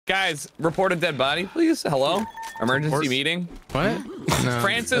Guys, report a dead body, please. Hello? Emergency meeting. What? No,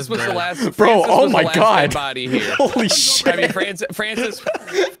 Francis was the last. Bro, Francis oh was my the last God. dead body here. Holy shit. I mean, Francis.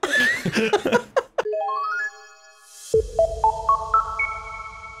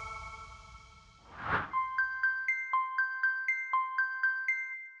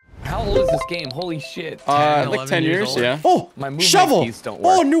 How old is this game? Holy shit. Like 10 years, old. yeah. Oh, My movement shovel. keys don't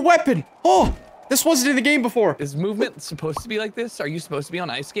work. Oh, new weapon. Oh, this wasn't in the game before. Is movement supposed to be like this? Are you supposed to be on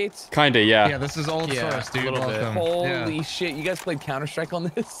ice skates? Kinda, yeah. Yeah, this is old source, dude. a little bit. Holy shit, you guys played Counter-Strike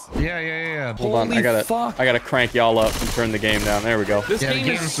on this? Yeah. Hold on, Holy I gotta crank y'all up and turn the game down. There we go. This Yeah, the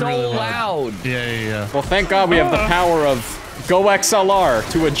game is game's so really loud. Yeah. Well, thank God we have the power of Go XLR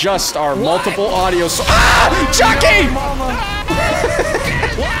to adjust our multiple audio. Ah, Chucky!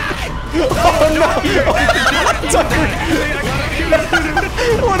 Oh no! Tucker.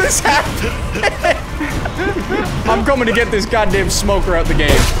 What is happening? I'm coming to get this goddamn smoker out the game.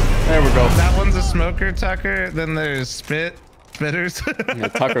 There we go. That one's a smoker, Tucker. Then there's spitters. Yeah,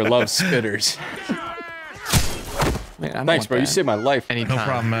 Tucker loves spitters. Man, I don't Thanks, want bro. You that. saved my life. Anytime. No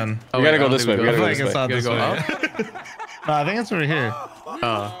problem, man. We gotta go this way. We gotta go I this think it's way. not this way. Go No, I think it's over here.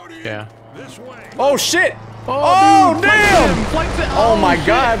 Oh, yeah. Oh shit! Oh damn! Oh my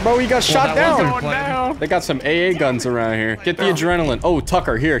God, bro, he got shot that down. wasn't playing. They got some AA guns around here. Get the adrenaline. Oh,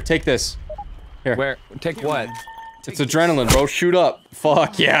 Tucker, here, take this. Here. Where? Take what? It's adrenaline, bro. Shoot up.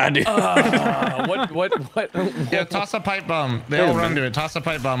 Fuck yeah, dude. What? Yeah, toss a pipe bomb. They all run to it. Toss a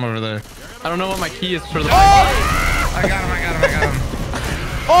pipe bomb over there. I don't know what my key is for the. I got him.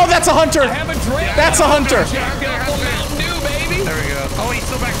 Oh, that's a hunter. Have a drink. That's a hunter. Mountain Dew, baby. There we go. Oh, he's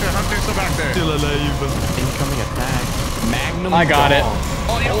still back there. Hunter's still back there. Still alive. Incoming attack. Magnum. I got it.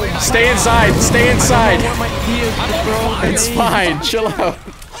 Oh, yeah, Stay inside. Stay inside. I don't know what my key is, bro. It's fine. Chill out.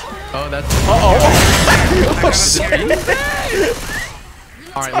 Oh, that's. Uh-oh. Oh, shit.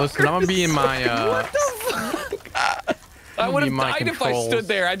 All right, listen. I'm gonna be in my. I would have my died if I controls. stood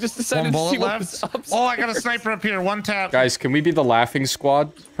there. I just decided One to bullet see what was left. up. Oh, I got a sniper up here. One tap. Guys, can we be the laughing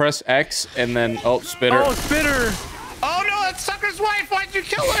squad? Press X and then, oh, spitter. Oh, spitter. Oh no, that's Sucker's wife. Why'd you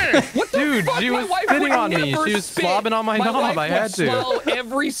kill her? What the Dude, fuck? she My was wife spitting would on me. never She was spit. slobbing on my knob. wife I had would to. swallow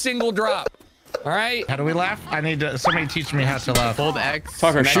every single drop. All right. How do we laugh? I need to. Somebody teach me how to laugh. Hold X.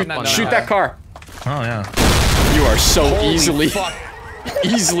 Tucker, shoot no. that car. Oh yeah. You are so Holy easily fuck.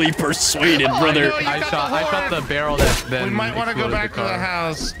 persuaded, brother. know, you I got shot the barrel that then. We might want to go exploded back to the car.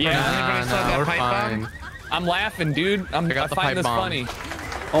 house. Yeah, Does anybody still have we're that pipe fine. bomb? I'm laughing, dude. I got the find pipe this bomb. funny.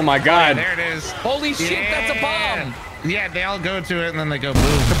 Oh my God. There it is. Holy shit, that's a bomb. Yeah, they all go to it and then they go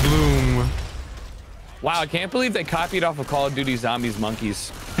boom. Bloom. Wow, I can't believe they copied off of Call of Duty Zombies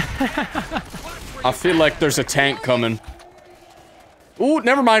Monkeys. I feel like there's a tank coming. Ooh,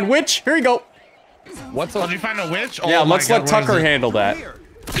 never mind. Witch, here you go. What's Did up? you find a witch? Yeah, Oh my let's God, let what is Tucker it? handle that.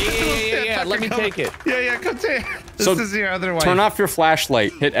 Yeah, let me take it. Yeah, come take. This So, is your other wife. Turn off your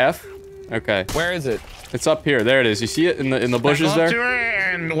flashlight. Hit F. Okay. Where is it? It's up here. There it is. You see it in the bushes Go up to there?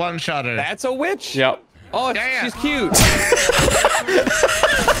 her and one shot her. That's a witch? Yep. Oh, Yeah. she's cute.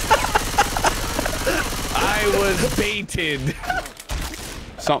 I was baited.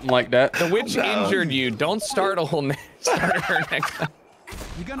 Something like that. The witch injured you. Don't startle her next time.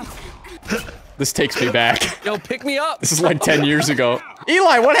 This takes me back. Yo, pick me up. This is like 10 years ago.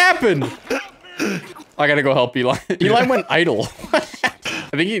 Eli, what happened? I gotta go help Eli. Eli went idle. I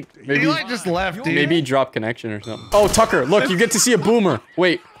think he maybe Eli just left, dude. maybe he dropped connection or something. Oh, Tucker, look, you get to see a boomer.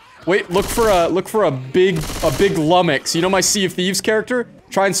 Wait, look for a big lummox. You know my Sea of Thieves character?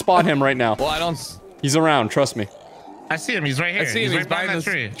 Try and spot him right now. Well, I don't. He's around, trust me. I see him. He's right here. I see him. He's He's right behind behind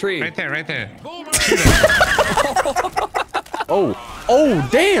that this tree. Right there. Oh,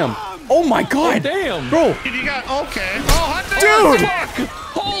 damn. Oh my God. Damn. Bro, Dude, you got okay. Oh, Hunter! dude.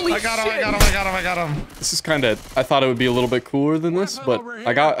 Holy I got him! shit. I got him! This is kind of, I thought it would be a little bit cooler than this, but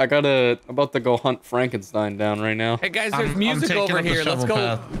I'm about to go hunt Frankenstein down right now. Hey guys, there's I'm music taking over up the here. Let's shovel go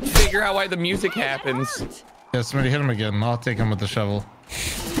path. figure out why the music happens. Yeah, somebody hit him again. I'll take him with the shovel.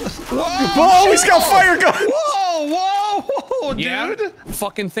 Whoa, he's got fire gun! Whoa, Yeah? dude!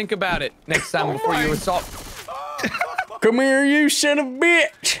 Fucking think about it next time before you assault. Come here, you son of a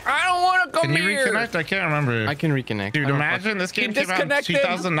bitch! I don't want to come Can you here. reconnect? I can't remember. I can reconnect. Dude, I don't imagine this game came out in disconnected.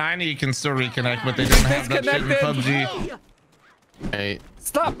 2009 and you can still reconnect, but they didn't have that shit in Disconnected. PUBG. Hey,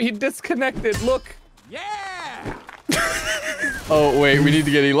 Stop. He disconnected. Look. Oh, wait, we need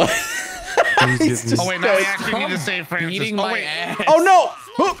to get Eli. Oh wait, now we actually need to save Francis. Beating Oh my wait, ass. Oh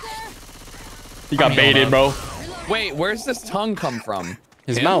no! He got baited, bro. Wait, where's this tongue come from?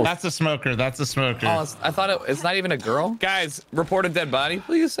 His Him? mouth. that's a smoker. That's a smoker. Oh, I thought it's not even a girl. Guys, report a dead body,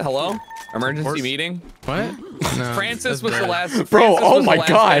 please. Hello? Emergency meeting. what? No, Francis that's was the dead. last. Bro, Francis oh was my the last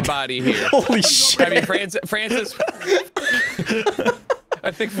God. dead body here. Holy shit. I mean, Francis. I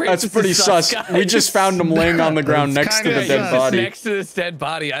think Francis That's pretty is sus. guys. We just found him laying on the ground That's next to kinda the dead sus. body. Next to this dead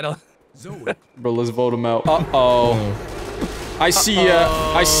body. I don't. Bro, let's vote him out. Uh-oh. I see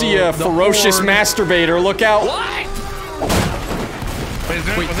a ferocious horde. masturbator. Look out. What?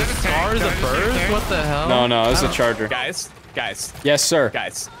 Wait, the scar is a bird? What the hell? No, it's a charger. Guys. Yes, sir.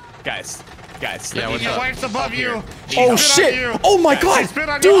 Guys. Yeah, what's Your up? wife's above you. Oh Spit on shit! you. Oh my god! Spit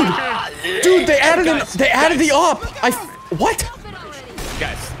on Dude! your Dude, they added the op! What?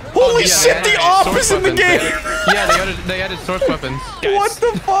 Guys. Holy Yeah, shit, they the added op is source in the weapons. game! Yeah, they added source weapons. What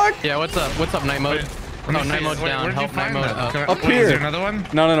the fuck? Yeah, what's up? What's up, night mode? Let me Oh, night see. mode's Wait, down. where'd you Help, night find mode that? up. Can I- Up wait, here. Is there another one?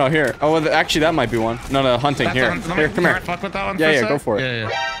 No, here. Oh, well, actually, that might be one. No, hunting. That's Here. on- let me- Here, come can here. I fuck with that one Yeah, for a yeah, sec? go for it. Yeah.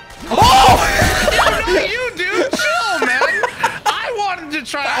 Oh! No, you, dude. Chill, man. I wanted to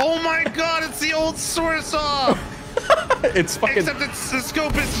try. Oh my god, it's the old sword saw. It's fucking. Except the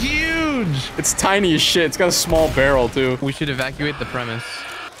scope is huge. It's tiny as shit. It's got a small barrel, too. We should evacuate the premise.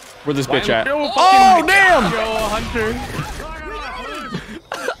 Where this bitch at? Yo, Oh, damn! Yo, Hunter.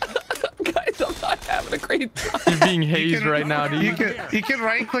 Guys, I'm not having a great time. You're being hazed right now, dude. You can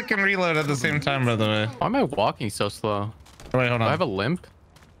right click and reload at the same time, by the way. Why am I walking so slow? Wait, hold Do I on. have a limp?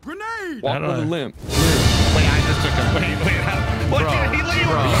 Walk How do with a I- limp. Wait, I just took a. Wait. What? Bro, He let you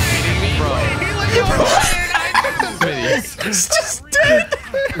bro, bro. He let you Smitty, It's just dead!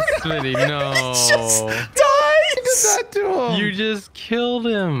 Smitty, no. Died! to him. You just killed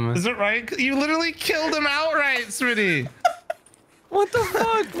him. Is it right? You literally killed him outright, Smitty. What the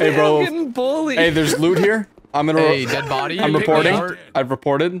fuck? Hey, man? bro. I'm getting bullied. Hey, there's loot here. I'm gonna. Hey, dead body. I'm Pick me reporting. up. I've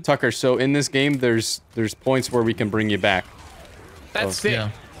reported. Tucker, so in this game, there's points where we can bring you back. That's sick.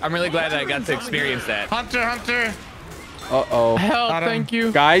 Yeah. I'm really glad that I got to experience that. Hunter. Uh-oh. Help, Got him. thank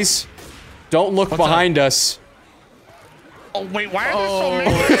you. Guys, don't look behind us. Oh, wait, why are Oh,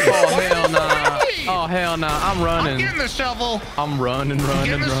 there so many? hell nah. Oh, hell nah. I'm I'm running. getting the shovel. I'm running.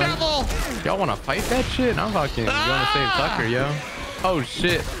 Getting the shovel. Y'all want to fight that shit? I'm fucking going to save Tucker, yo. Oh,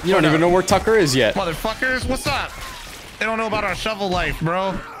 shit. You don't even know where Tucker is yet. Motherfuckers, what's up? They don't know about our shovel life,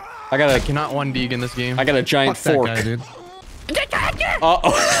 bro. I got a Cannot one dig in this game. I got a giant Fuck that fork. guy, dude.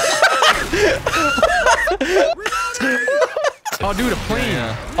 Uh-oh. Oh, dude, a plane.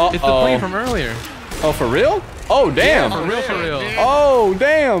 Uh-oh. It's the plane from earlier. Oh, for real? Oh, damn. For real, for real. Oh,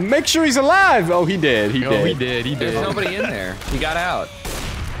 damn. Make sure he's alive. Oh, he did. He Oh, did. he did. He There's did. nobody in there. He got out.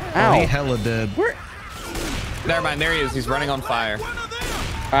 He Ow. hella dead. Never mind. There he is. He's running on fire.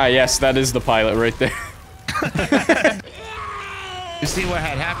 Ah, yes, that is the pilot right there. You see what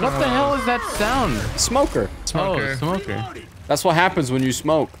had happened? What the hell is that sound? Smoker. Smoker. Oh, smoker. That's what happens when you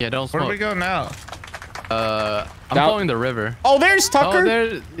smoke. Yeah, don't Where do smoke. we go now? I'm Down- following the river. Oh, there's Tucker. Oh,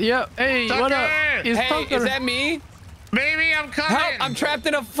 there. Yeah. Hey, what up? Tucker! Is Hey, Tucker? is that me? Baby, I'm coming. Help! I'm trapped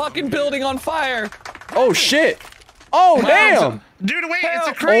in a fucking building on fire. Oh, shit. Oh, damn. Dude, wait, it's a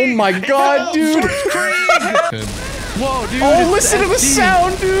Help. Krieg. Oh, my God, dude. Whoa, dude. Oh, it's listen to the SD.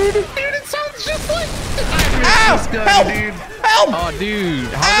 sound, dude. Dude, it sounds just like. Ow! This guy, Help! dude. Help! Oh, dude.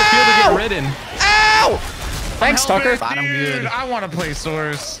 How's it feel to Ow! get ridden? Ow! Thanks, Help Tucker. it, I'm dude. good. I want to play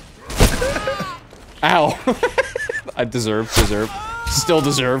Source. Ow. I deserved. Still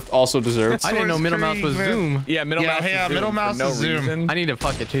deserved. Also deserved. I didn't know middle mouse was Krieg, zoom. Yeah, middle mouse. yeah, is zoom middle for mouse no is zoom. reason. I need to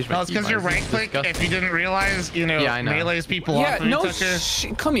fucking change my No, it's because your keybinds. right It's click, disgusting. if you didn't realize, you know, Yeah, I know. melees people Yeah, off of no you, Tucker.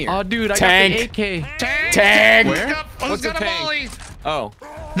 shit. Come here. Oh, dude, I Tank. got the AK. Tank! Tag. Who's Where? got, who's What's a got a tank? volley? Oh.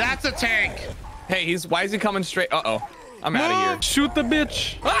 That's a tank. Hey, why is he coming straight? Uh-oh. I'm out of here. Shoot the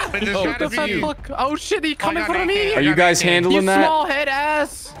bitch. Ah! Wait, there's Oh, gotta The be fat you. fuck. Oh, shit, he coming got for AK. me. Are you guys You You handling that? small head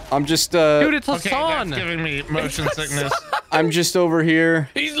ass. I'm just Dude, it's Okay, Hassan. that's giving me motion sickness. I'm just over here.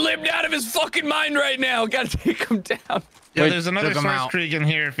 He's lived out of his fucking mind right now. Gotta take him down. Yeah, Wait, there's another took him Source out. Krieg in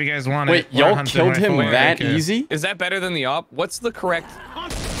here if you guys want Wait, it. Or y'all hunting killed him rifle or that AK. easy? Is that better than the op? What's the correct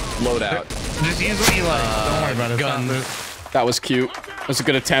loadout? Just use what you like. Don't worry about it. guns. That was cute. That was a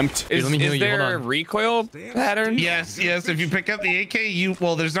good attempt. Is, let me heal is you, hold there a on. recoil pattern? Yes. If you pick up the AK,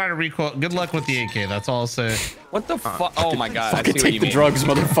 well, there's not a recoil. Good luck with the AK. That's all I'll say. What the fuck? Oh my god. I Fucking see what take you the mean. drugs,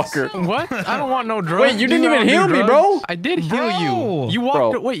 motherfucker. What? I don't want no drugs. Wait, you didn't dude. I even don't heal do me, drugs. bro. I did heal Bro. you. You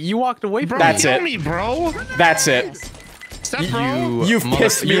walked. Bro. Wait, you walked away from That's me. Kill it. me, bro. That's it. Step, bro. You've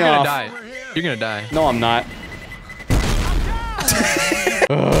pissed me You're off. gonna die. You're gonna die. No, I'm not.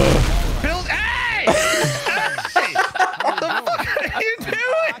 Build. Hey! Hey! What the fuck are you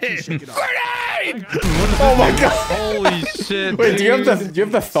doing? Grenade! Oh my god. Holy shit. Wait, do you have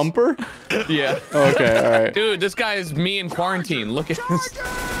dude. the thumper? Yeah. Okay, all right. Dude, this guy is me in quarantine. Look at this.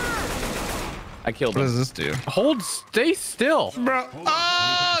 I killed What him. does this do? Stay still. Bro.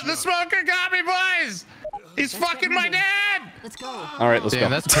 Oh, the smoker got me, boys. He's fucking my dad. Let's go. All right, let's Damn,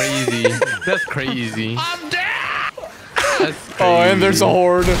 go. that's crazy. That's crazy. I'm dead. That's crazy. Oh, and there's a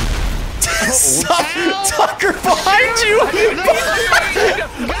horde. Tucker behind you.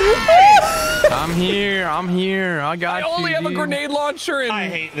 I'm here. I'm here. I got I you. only have a dude. grenade launcher and I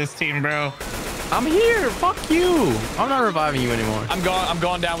hate this team, bro. I'm here. Fuck you. I'm not reviving you anymore. I'm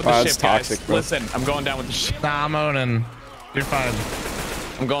going down with Wow, the that's ship, guys. toxic, bro. Listen, I'm going down with the ship. Nah, I'm owning. You're fine.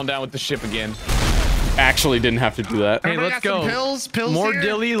 I'm going down with the ship again. Actually, didn't have to do that. Hey, Everybody let's got some go. Pills? Pills More here?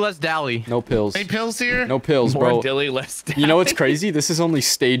 dilly, less dally. No pills. Any pills here? No pills, More bro. dilly, less You know what's crazy? This is only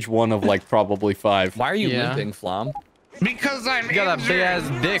stage 1 of like probably 5. Why are you Yeah. limping, Flom? Because I'm You got that injured. big ass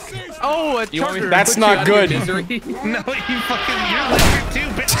dick. Oh, a You want me to trucker. That's put you not out of your good. misery? No, you fucking, you're liquor too,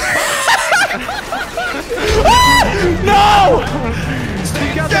 bitch. No!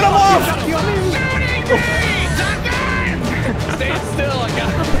 Get him off! Stay still, I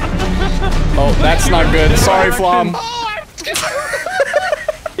got Oh, that's not good. Sorry, Flom.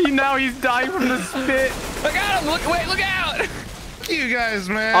 Now he's dying from the spit. I got him! Look, wait, look out! You guys,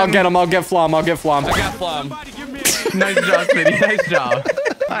 man. I'll get him. I'll get Flom. I'll get Flom. I got Flom. Nice job, Smitty. Nice job.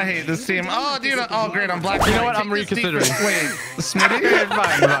 I hate this team. Oh, dude. Oh, great. I'm black. You know what? Take I'm this reconsidering. defense. Wait,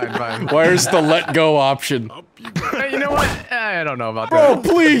 Smitty? Fine. Where's the let go option? Hey, you know what? I don't know about Bro, that.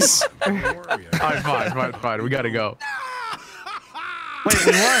 please. Fine. We gotta go. Wait,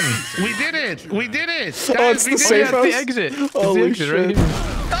 we won. We did it. We did it. Guys, Oh, it's we the did safe it. house? The exit. It's Holy the exit right shit. here.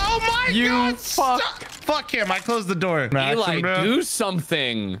 Oh my You god. fuck. Stop. Fuck him. I closed the door. Eli, bro. do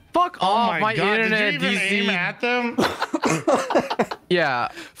something. Fuck Oh off. My god. internet Did you even aim DC. at them? Yeah.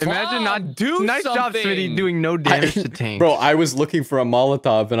 Imagine Flom, not do Nice job, something. Smitty, doing no damage to tank. Bro, I was looking for a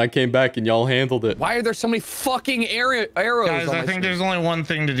Molotov and I came back and y'all handled it. Why are there so many fucking arrows? Guys, on I my think screen? there's only one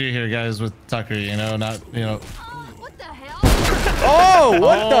thing to do here, guys, with Tucker, you know, not, you know. What the hell? Oh,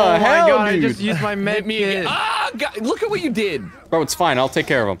 what Oh the my hell, god, I dude? just used my med Hit me kit. again. Ah, God, look at what you did. Bro, it's fine. I'll take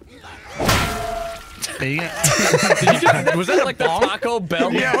care of him. Was that like the Taco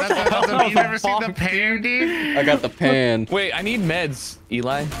Bell? Yeah, that's you never seen the fuck, pan, dude? I got the pan. Wait, I need meds,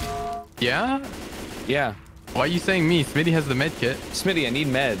 Eli. Yeah? Yeah. Why are you saying me? Smitty has the med kit. Smitty, I need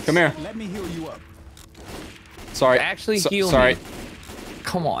meds. Come here. Let me heal you up. Sorry. Actually heal Sorry. me.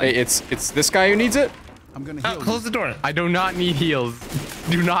 Come on. Hey, it's this guy who needs it? I'm gonna Oh, heal close the door. I do not need heals.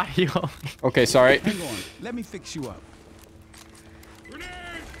 Do not heal. Okay, sorry. you. Hang on. Let me fix you up.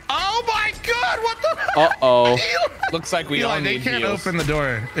 Oh my god, what the? Uh-oh. Looks like we all Eli, they need can't heals. open the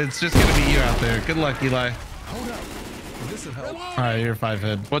door. It's just gonna be you out there. Good luck, Eli. Hold up. This'll help. Alright, you're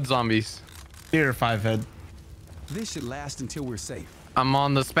 5-head. What zombies? You're 5-head. This should last until we're safe. I'm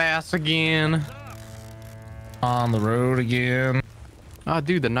on the spaz again. On the road again. Ah,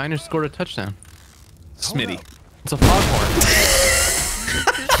 dude, the Niners scored a touchdown. Smitty. It's a foghorn.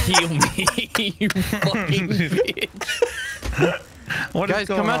 Heal me, you fucking bitch. What is Guys,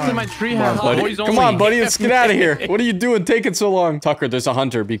 going come out on? to my treehouse. Come on, buddy. Boys Come only. on, buddy. Let's get out of here. What are you doing taking so long? Tucker, there's a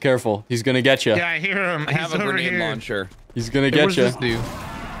hunter. Be careful. He's gonna get you. Yeah, I hear him. I have He's a over grenade here. launcher. He's gonna Hey, get what you. does this do?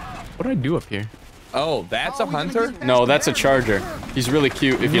 What do I do up here? Oh, that's a hunter? No, that's a charger. He's really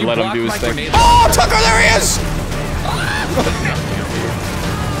cute if you let him blocked do his my thing. grenade Oh, Tucker, there he is!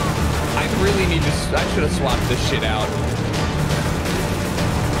 I really need to. I should have swapped this shit out.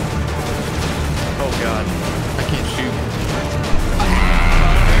 Oh god. I can't shoot.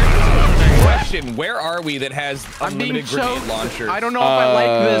 Question: where are we that has I'm being unlimited grenade choked. launchers? I don't know if I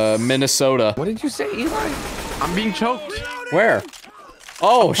like this. Minnesota. What did you say, Eli? I'm being choked. Where?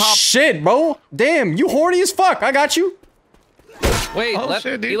 Oh, shit, bro. Damn, you horny as fuck. I got you. Wait, Oh,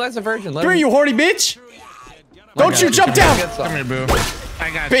 shit, dude. Eli's a virgin. Let Come him- here, you horny bitch. Don't you jump down. Get some. Come here, boo. I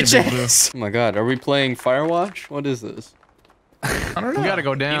got Bitch you, boo, boo. ass. Oh my god, are we playing Firewatch? What is this? I don't know. We gotta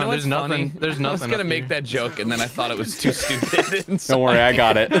go down. You know There's what's nothing. funny? There's nothing. I was gonna up make here. that joke, and then I thought it was too stupid. and so Don't worry, I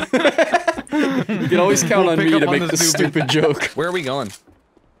got it. You can always count on pick me up to on make the the stupid. stupid joke. Where are we going?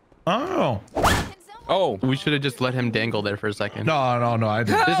 Oh. Oh, We should have just let him dangle there for a second. No, I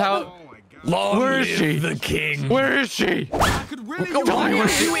didn't. This is how. long Where is she? the king. Where is she? Why are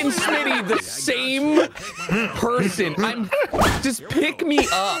you and Smitty the same person? Just pick me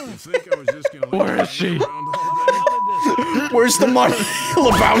up. Where is she? Where's the money?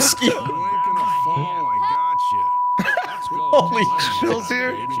 Lebowski. Holy shit. Bill's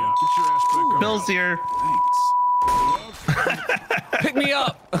here. Bill's here. Pick me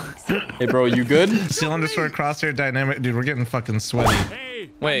up. Hey, bro, you good? Seal underscore crosshair dynamic. Dude, we're getting fucking sweaty.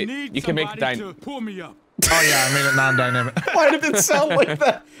 Wait, you can make pull me up. Oh, yeah, I made it non-dynamic. Why did it sound like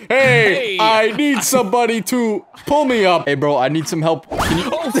that? Hey, Hey. I need somebody to pull me up. Hey, bro, I need some help. Can you?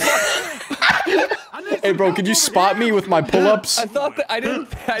 Oh, fuck. Hey, bro, could you spot me with my pull-ups? I thought that I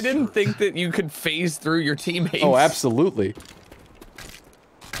didn't think that you could phase through your teammates. Oh, absolutely.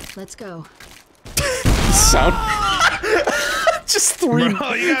 Let's go. Sound. Just three,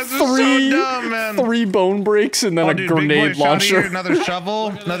 Bro, you guys are so dumb, man. 3 bone breaks and then a Dude, grenade big boy launcher. Here, another shovel,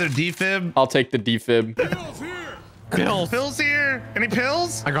 another defib. I'll take the defib. Pills here? Any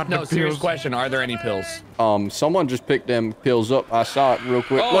pills? I got No, the serious pills. question. Are there any pills? Someone just picked them pills up. I saw it real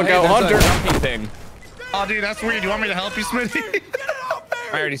quick. Oh, Look hey, out, there's Hunter. a jumpy thing. Oh, dude, that's weird. You want me to help you, Smitty?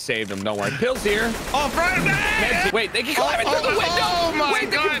 I already saved them. Don't worry. Pills here. Oh, Friday! Wait, they can climb it through the window. Oh my Wait,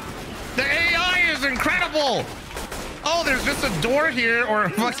 they god! The AI is incredible! Oh, there's just a door here, or a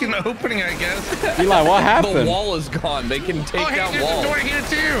fucking opening, I guess. Eli, what The happened? wall is gone. They can take Oh, hey, that there's wall. a door here,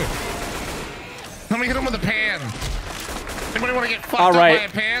 too! Let me hit him with a pan. Anybody want to get fucked All right.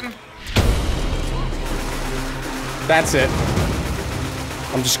 up by a pan? That's it.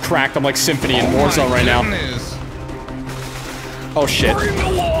 I'm just cracked. I'm like Symphony in Oh Warzone my right now. goodness. Oh, shit. Bring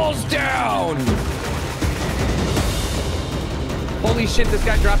the walls down! Holy shit, this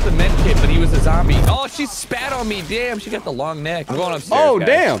guy dropped the med kit, but he was a zombie. Oh, she spat on me. Damn, she got the long neck. I'm going upstairs, Oh, guys.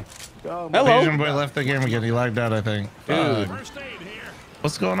 damn. Hello. Asian boy left the game again. He lagged out, I think. Dude.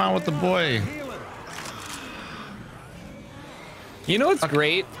 What's going on with the boy? You know what's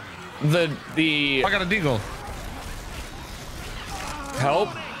great? The I got a deagle. help.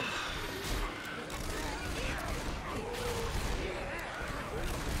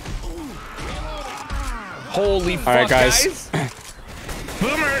 Holy fuck, right, guys.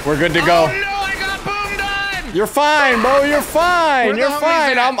 Boomer! We're good to go. Oh no, I got boomed on! You're fine, bro. You're fine. Where the You're homies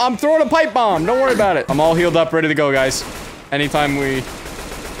fine. at? I'm throwing a pipe bomb. Don't worry about it. I'm all healed up, ready to go, guys. Anytime I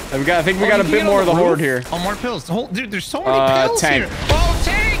think we got a you bit get more on of the the horde roof? here. Oh, more pills. Dude, there's so many pills tank. here. Oh,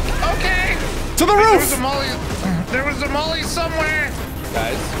 tank! Okay! To the There was a roof. molly. There was a molly somewhere.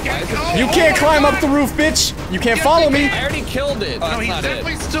 Guys, Oh, You oh can't my climb God. up the roof, bitch. You can't Yes, follow you me. can. I already killed it. Oh, No, that's he's not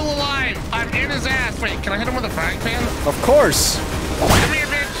definitely it. still alive. I'm in his ass. Wait, can I hit him with a frying pan? Of course. Come here,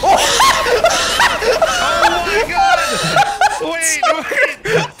 bitch. Oh my God! Wait.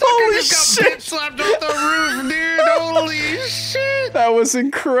 Holy Just got shit. bitch slapped off the roof, dude. Holy shit. That was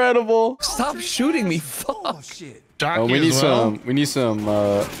incredible. Stop shooting me. Fuck. Oh, shit. Oh, Jockey we need as well. some. We need some.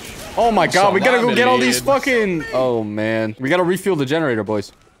 Oh my God, we gotta go get all these fucking. Oh man, we gotta refuel the generator,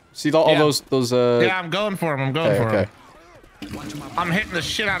 boys. See all Yeah. those. Yeah, I'm going for him. I'm going for Okay. him. I'm hitting the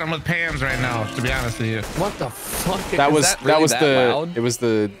shit out of him with pans right now, to be honest with you. What the fuck? That Is was that, really was that the. loud? It was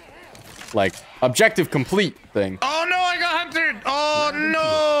the, like, objective complete thing. Oh no, I got hunted! Oh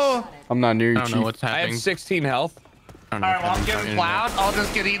no! I'm not near you, I don't chief. know what's I happening. have 16 health. I don't know Alright, well, I'm what's getting happening. loud. I'll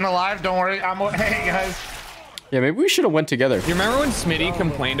just get eaten alive. Don't worry. Hey guys. Yeah, maybe we should have went together. You remember when Smitty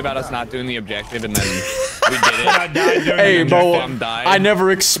complained about us not doing the objective and then we did it? I died doing Hey, the bro, Bomb died. I never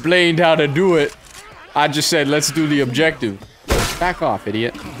explained how to do it. I just said, let's do the objective. Back off,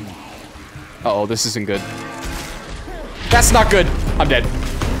 idiot. Uh-oh, this isn't good. That's not good. I'm dead.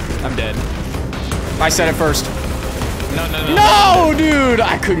 I'm dead. I said it first. No. No, dude!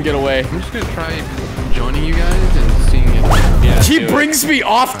 I couldn't get away. I'm just gonna try joining you guys and seeing if. Yeah, He do it. brings me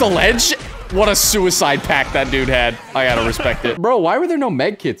off the ledge? What a suicide pact that dude had. I gotta respect it. Bro, why were there no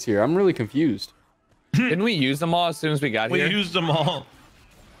med kits here? I'm really confused. Didn't we use them all as soon as we got We here? used them all.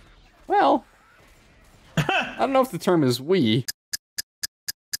 Well, I don't know if the term is we.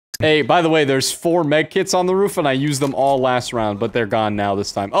 Hey, by the way, there's 4 med kits on the roof, and I used them all last round, but they're gone now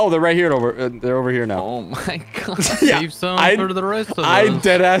this time. Oh, they're right here. They're over here now. Oh my god. Yeah, Save some I- for the rest of I us.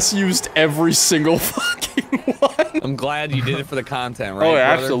 deadass used every single fucking one. I'm glad you did it for the content, right? Oh, yeah,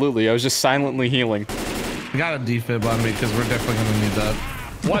 brother? absolutely. I was just silently healing. You got a defib on me because we're definitely gonna need that.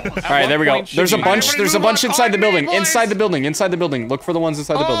 What? All right, there we go. There's a bunch. There's a bunch inside the building. boys. Inside the building. Inside the building. Look for the ones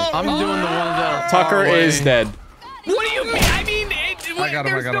inside the building. I'm doing the ones that are Tucker far away. is dead. What do you mean? I mean, I got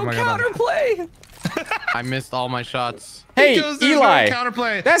him, there's I got him, no I got him. counterplay. I missed all my shots. Hey, Because there's Eli. No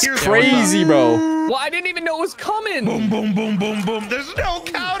counterplay. That's Here's- crazy, bro. Well, I didn't even know it was coming. Boom, boom, boom, boom, boom. There's no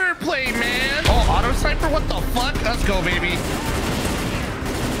counterplay, man. Oh, auto sniper. What the fuck? Let's go, baby.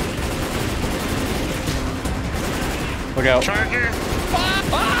 Look out. Charger.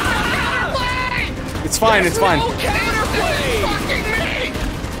 Counterplay. It's fine. It's fine. No counterplay. Fucking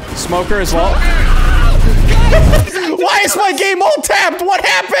me. Smoker as well. Why is my game all tapped? What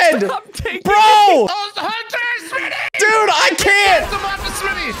happened? I'm taking Bro! Oh, the hunter, Smitty. Dude, I can't! Slapped him off to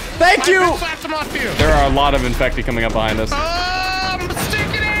Smitty. Thank you! I slapped him off you. There are a lot of infected coming up behind us. I'm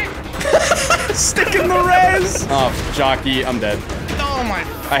sticking it. Stick in the res! Oh, jockey, I'm dead. Oh my.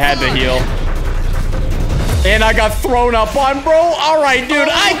 I had to heal. And I got thrown up on, bro. All right, dude,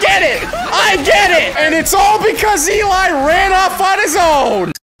 I get it. I get it. And it's all because Eli ran off on his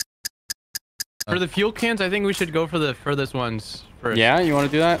own. For the fuel cans, I think we should go for the furthest ones first. Yeah, you want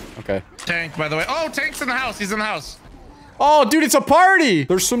to do that? Okay. Tank, by the way. Oh, Tank's in the house. He's in the house. Oh, dude, it's a party!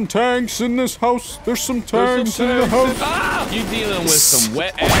 There's some tanks in this house. There's some tanks in the house. Ah! You dealing with some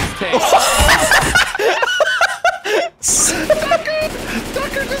wet ass tanks.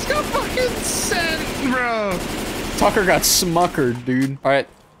 Tucker just got fucking sent, bro. Tucker got smuckered, dude. All right,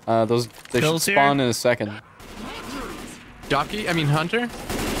 they should Pills here? spawn in a second. Jockey? I mean, Hunter?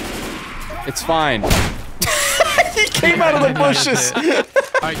 It's fine. He came out of the bushes. All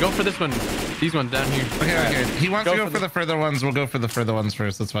right, go for this one. These ones down here. Okay, okay. He wants to go for the the further ones. We'll go for the further ones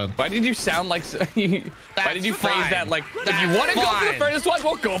first. That's fine. Why did you sound like? Why did you phrase fine. that like? If you That's want to go for the fine. furthest one,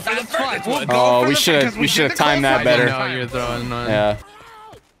 we'll go for the That's fine. furthest We'll one. go Oh, for we the- should because we should have did the timed that close better. ones. No, you're throwing on. Yeah.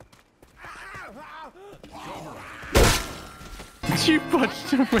 You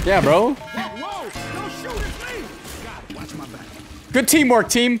punched him. Yeah, bro. Whoa! Don't shoot at me! God, watch my back. Good teamwork,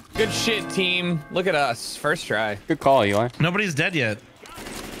 team. Good shit, team. Look at us. First try. Good call, Eli. Nobody's dead yet.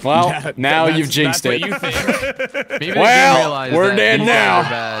 Well, Yeah, now that's- you've jinxed that's it. what you think. Maybe they Well, didn't realize we're that dead these now. guys are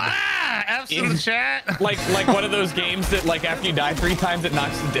bad. Ah, F's in the chat. like one of those games that like after you die 3 times it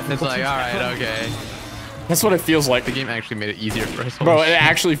knocks the difficulty. It's like, all right, down. okay. That's what it feels like. The game actually made it easier for us. Bro, it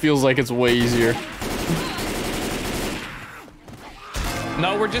actually feels like it's way easier.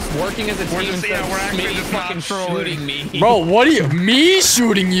 No, we're just working as a team. just- instead yeah, of we're actually Smitty just not fucking trolling. shooting me. Bro, what are you? Me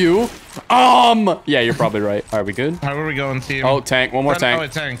shooting you? Yeah, you're probably right. Are we good? All right, where are we going, team? Oh, tank. One more Oh, a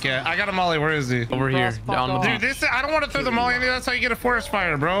tank. tank. Yeah, I got a molly. Where is he? Over here, down the Dude, this I don't want to throw the molly in there. That's how you get a forest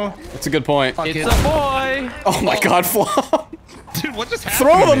fire, bro. That's a good point. It's a boy. Oh my God, Flop. Dude, what just happened?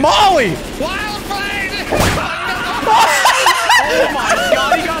 Throw the molly! Wildfire! Oh my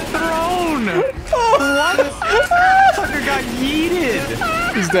god, he got thrown! What? Tucker got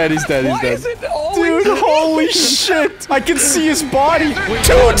yeeted! He's dead, he's dead, he's Why dead. is it always Dude, holy shit! I can see his body! 2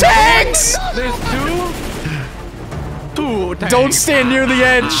 tanks! There's two tanks. Don't stand near the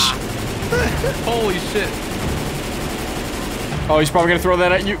edge! Holy shit. Oh, he's probably gonna throw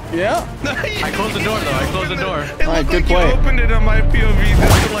that at you. Yeah. I closed the door though, I closed the door. It Alright, looked good like play. you opened it on my POV.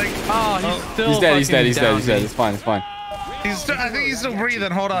 Just to, like, Oh, he's still He's dead, he's dead, fucking he's dead, down he's dead. me. It's fine, it's fine. he's still, I think he's still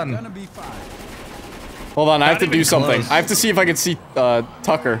breathing. Hold on. Gonna be fine. Hold on, I have to Not do even something. close. I have to see if I can see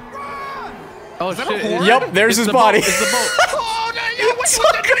Tucker. Oh that a shit. horde? Yep, there's It's his the body. boat, it's the boat. Oh no! You wait!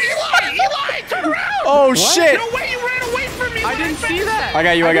 Eli, turn around! Oh shit! No way! You ran away from me! I didn't see that. I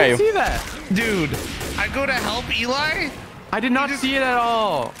got you, I got you. didn't see that. Dude, I go to help Eli. I did not see it at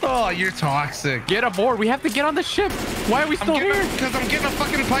all. Oh, you're toxic. Get aboard. We have to get on the ship. Why are we still here? Because I'm getting a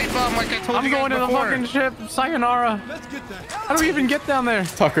fucking pipe bomb like I told I'm you guys going to the before. fucking ship. Sayonara. Let's get that. How do we even get down there?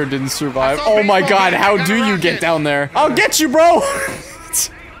 Tucker didn't survive. I saw Oh my baseball God, bat, how got do a you rocket. get down there? I'll get you, bro!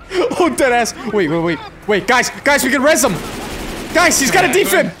 Oh, dead ass. Wait, guys, we can res him. Guys, he's got a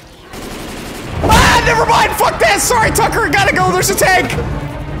defib. Ah, never mind. Fuck that. Sorry, Tucker. Gotta go. There's a tank.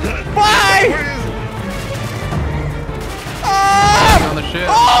 Bye. Where is- On Ah! the ship.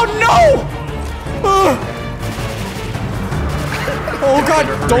 Oh no! Ugh. Oh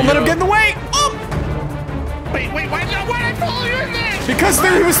God! Don't let him get in the way. Oh! Wait, why did I follow you in there? Because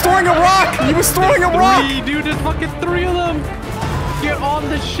he was throwing a rock. He was throwing a rock. Dude, there's fucking 3 of them. Get on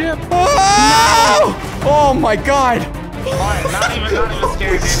the ship. Oh! Oh my God! Not even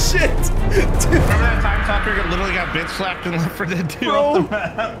scared, dude. Shit! Remember that time Tucker literally got bitch slapped in Left 4 Dead 2 off the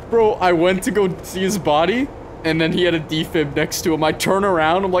map? Bro, I went to go see his body, and then he had a defib next to him. I turn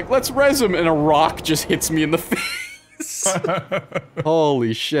around, I'm like, let's res him, and a rock just hits me in the face.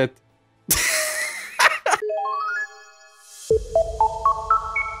 Holy shit.